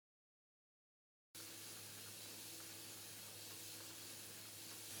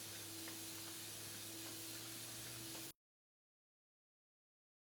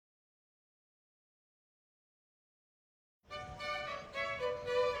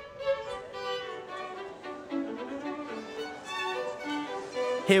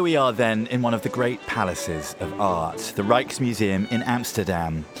Here we are then in one of the great palaces of art, the Rijksmuseum in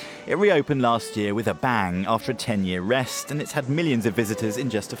Amsterdam. It reopened last year with a bang after a 10-year rest, and it's had millions of visitors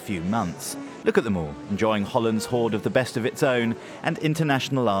in just a few months. Look at them all, enjoying Holland's hoard of the best of its own and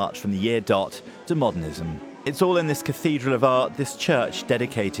international art from the year dot to modernism. It's all in this cathedral of art, this church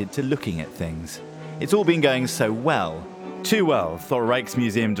dedicated to looking at things. It's all been going so well. Too well, thought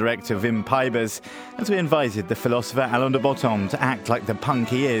Rijksmuseum director Wim Pijbers, as we invited the philosopher Alain de Botton to act like the punk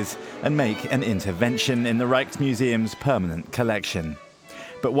he is and make an intervention in the Rijksmuseum's permanent collection.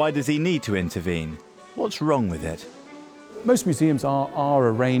 But why does he need to intervene? What's wrong with it? Most museums are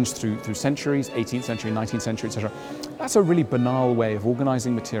arranged through centuries, 18th century, 19th century, etc. That's a really banal way of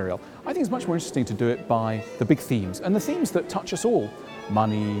organising material. I think it's much more interesting to do it by the big themes, and the themes that touch us all.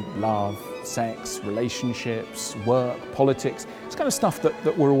 Money, love, sex, relationships, work, politics. It's kind of stuff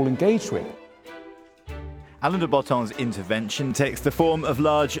that we're all engaged with. Alain de Botton's intervention takes the form of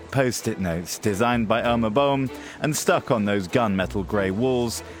large post-it notes designed by Elmer Bohm and stuck on those gunmetal grey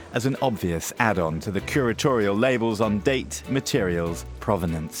walls as an obvious add-on to the curatorial labels on date, materials,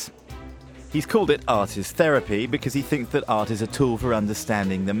 provenance. He's called it artist therapy because he thinks that art is a tool for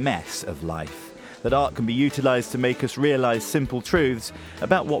understanding the mess of life, that art can be utilised to make us realise simple truths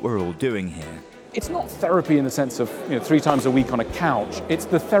about what we're all doing here. It's not therapy in the sense of 3 times a week on a couch. It's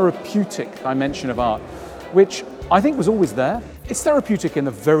the therapeutic dimension of art, which I think was always there. It's therapeutic in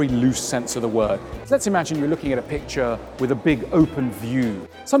the very loose sense of the word. Let's imagine you're looking at a picture with a big open view.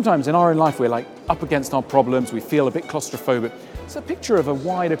 Sometimes in our own life we're like up against our problems, we feel a bit claustrophobic. So a picture of a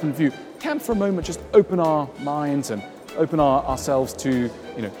wide open view can for a moment just open our minds and open ourselves to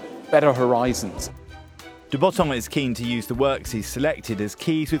better horizons. De Botton is keen to use the works he's selected as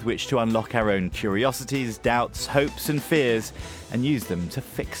keys with which to unlock our own curiosities, doubts, hopes and fears and use them to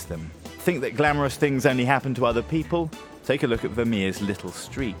fix them. Think that glamorous things only happen to other people? Take a look at Vermeer's Little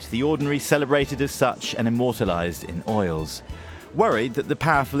Street, the ordinary celebrated as such and immortalised in oils. Worried that the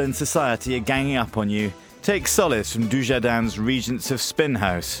powerful in society are ganging up on you? Take solace from Dujardin's Regents of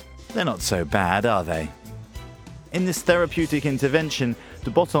Spinhouse. They're not so bad, are they? In this therapeutic intervention,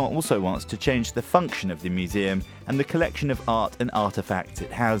 de Botton also wants to change the function of the museum and the collection of art and artefacts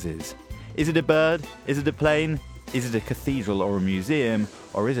it houses. Is it a bird? Is it a plane? Is it a cathedral or a museum?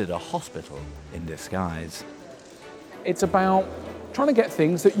 Or is it a hospital in disguise? It's about trying to get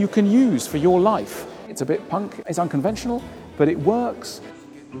things that you can use for your life. It's a bit punk, it's unconventional, but it works.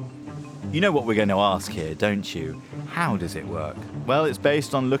 You know what we're going to ask here, don't you? How does it work? Well, it's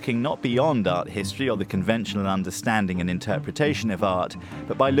based on looking not beyond art history or the conventional understanding and interpretation of art,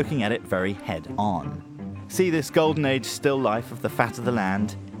 but by looking at it very head-on. See this golden age still life of the fat of the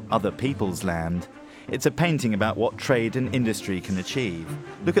land, other people's land? It's a painting about what trade and industry can achieve.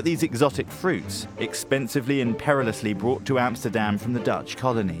 Look at these exotic fruits, expensively and perilously brought to Amsterdam from the Dutch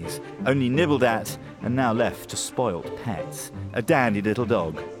colonies, only nibbled at and now left to spoilt pets. A dandy little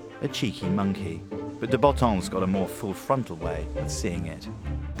dog, a cheeky monkey. But de Botton's got a more full-frontal way of seeing it.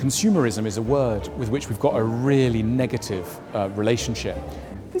 Consumerism is a word with which we've got a really negative relationship.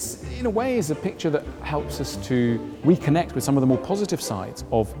 This, in a way, is a picture that helps us to reconnect with some of the more positive sides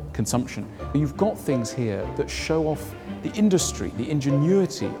of consumption. You've got things here that show off the industry, the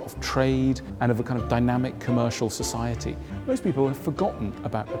ingenuity of trade and of a kind of dynamic commercial society. Most people have forgotten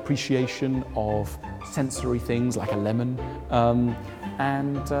about appreciation of sensory things like a lemon,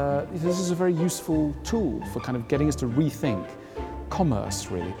 and this is a very useful tool for kind of getting us to rethink commerce,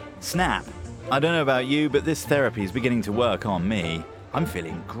 really. Snap! I don't know about you, but this therapy is beginning to work on me. I'm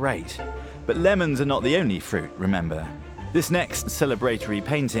feeling great. But lemons are not the only fruit, remember. This next celebratory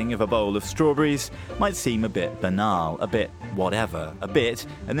painting of a bowl of strawberries might seem a bit banal, a bit whatever, a bit,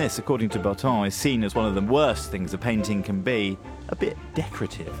 and this, according to Botton, is seen as one of the worst things a painting can be, a bit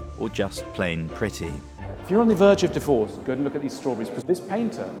decorative or just plain pretty. If you're on the verge of divorce, go and look at these strawberries, because this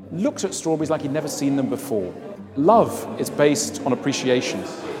painter looks at strawberries like he'd never seen them before. Love is based on appreciation.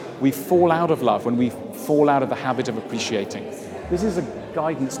 We fall out of love when we fall out of the habit of appreciating. This is a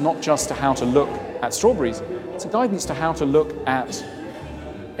guidance not just to how to look at strawberries, it's a guidance to how to look at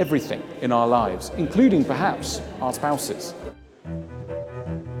everything in our lives, including perhaps our spouses.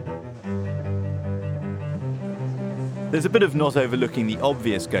 There's a bit of not overlooking the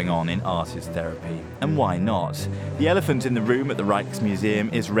obvious going on in artist therapy, and why not? The elephant in the room at the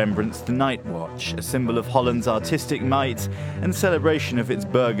Rijksmuseum is Rembrandt's The Night Watch, a symbol of Holland's artistic might and celebration of its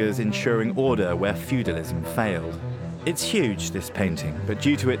burghers ensuring order where feudalism failed. It's huge, this painting, but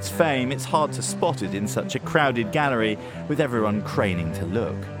due to its fame, it's hard to spot it in such a crowded gallery with everyone craning to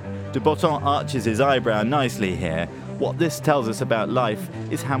look. De Botton arches his eyebrow nicely here. What this tells us about life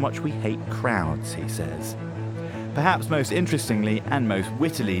is how much we hate crowds, he says. Perhaps most interestingly and most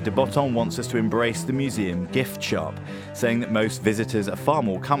wittily, de Botton wants us to embrace the museum gift shop, saying that most visitors are far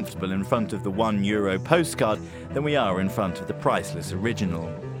more comfortable in front of the €1 postcard than we are in front of the priceless original.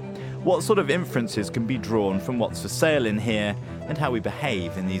 What sort of inferences can be drawn from what's for sale in here and how we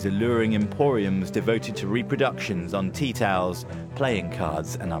behave in these alluring emporiums devoted to reproductions on tea towels, playing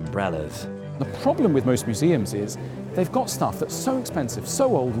cards and umbrellas? The problem with most museums is they've got stuff that's so expensive,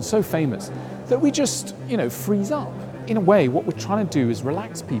 so old and so famous that we just, freeze up. In a way, what we're trying to do is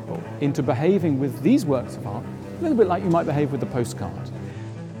relax people into behaving with these works of art a little bit like you might behave with a postcard.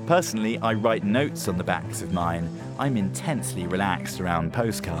 Personally, I write notes on the backs of mine. I'm intensely relaxed around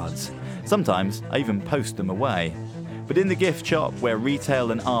postcards. Sometimes I even post them away. But in the gift shop, where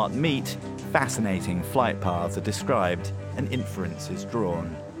retail and art meet, fascinating flight paths are described and inferences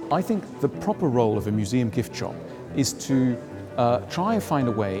drawn. I think the proper role of a museum gift shop is to try and find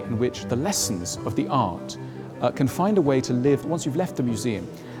a way in which the lessons of the art can find a way to live once you've left the museum.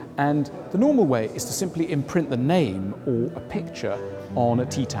 And the normal way is to simply imprint the name or a picture on a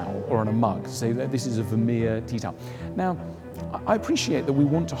tea towel or on a mug, to say that this is a Vermeer tea towel. Now, I appreciate that we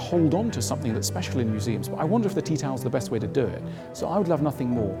want to hold on to something that's special in museums, but I wonder if the tea towel is the best way to do it. So I would love nothing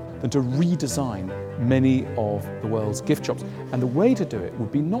more than to redesign many of the world's gift shops. And the way to do it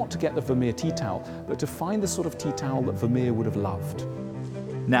would be not to get the Vermeer tea towel, but to find the sort of tea towel that Vermeer would have loved.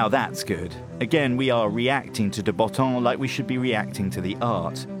 Now that's good. Again, we are reacting to de Botton like we should be reacting to the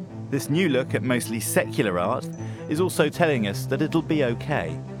art. This new look at mostly secular art is also telling us that it'll be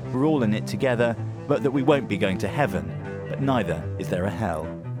okay. We're all in it together, but that we won't be going to heaven, but neither is there a hell.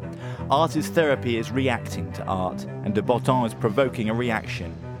 Art is therapy is reacting to art, and de Botton is provoking a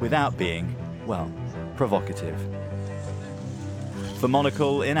reaction without being, provocative. For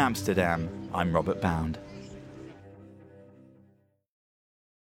Monocle in Amsterdam, I'm Robert Bound.